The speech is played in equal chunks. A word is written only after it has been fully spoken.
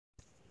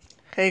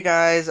Hey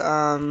guys,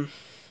 I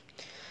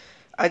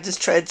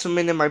just tried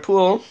swimming in my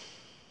pool.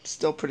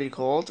 Still pretty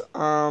cold.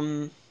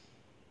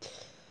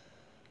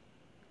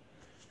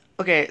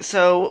 Okay,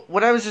 so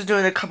what I was just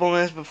doing a couple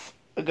minutes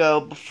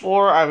ago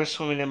before I was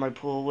swimming in my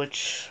pool,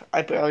 which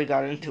I barely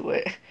got into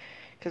it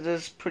because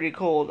it's pretty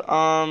cold.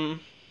 Was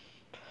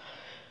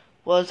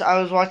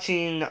I was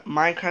watching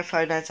Minecraft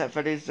Five Nights at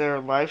Freddy's their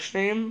live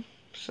stream.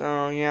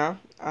 So yeah,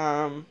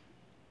 I've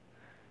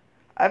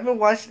been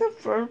watching it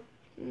for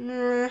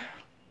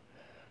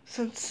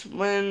since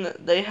when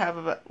they had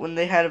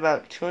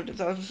about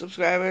 200,000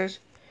 subscribers.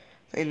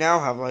 They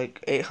now have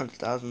like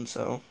 800,000,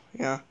 so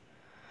yeah.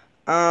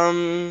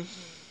 Um,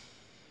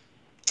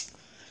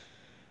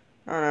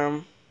 I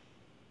don't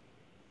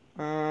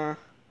know.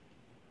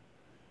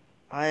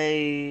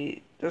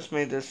 I just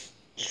made this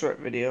short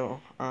video.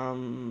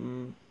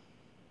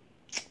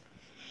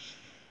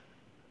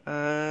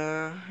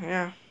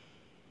 Yeah.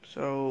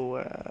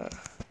 So,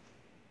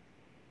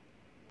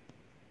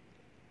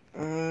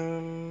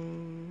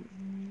 um,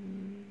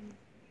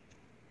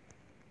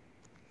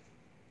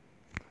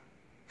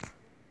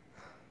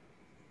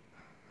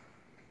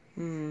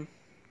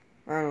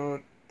 I don't know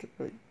what to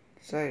really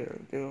say or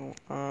do.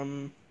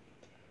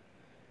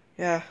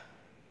 Yeah.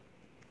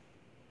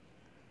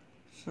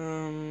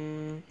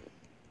 Some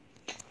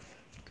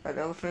got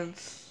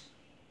elephants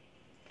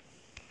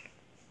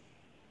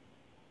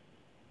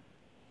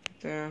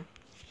there.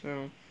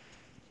 So,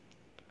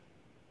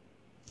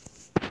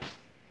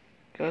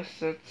 guess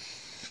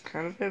that's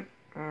kind of it.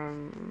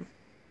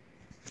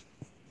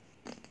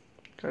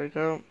 Gotta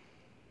go.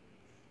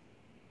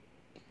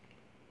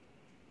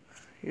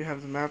 You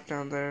have the map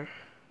down there.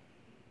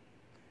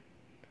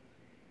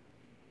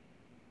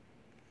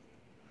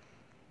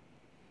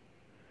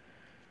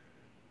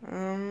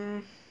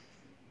 Um,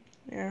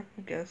 yeah,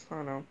 I guess. I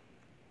don't know.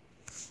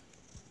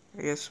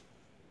 I guess.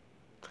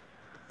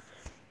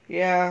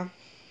 Yeah.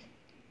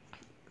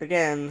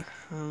 Again,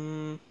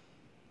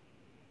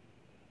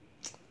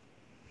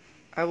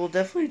 I will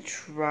definitely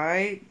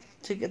try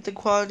to get the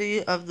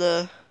quality of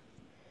the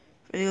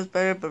videos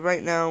better, but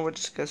right now we're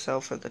just gonna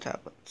sell for the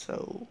tablet.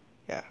 So,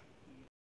 yeah.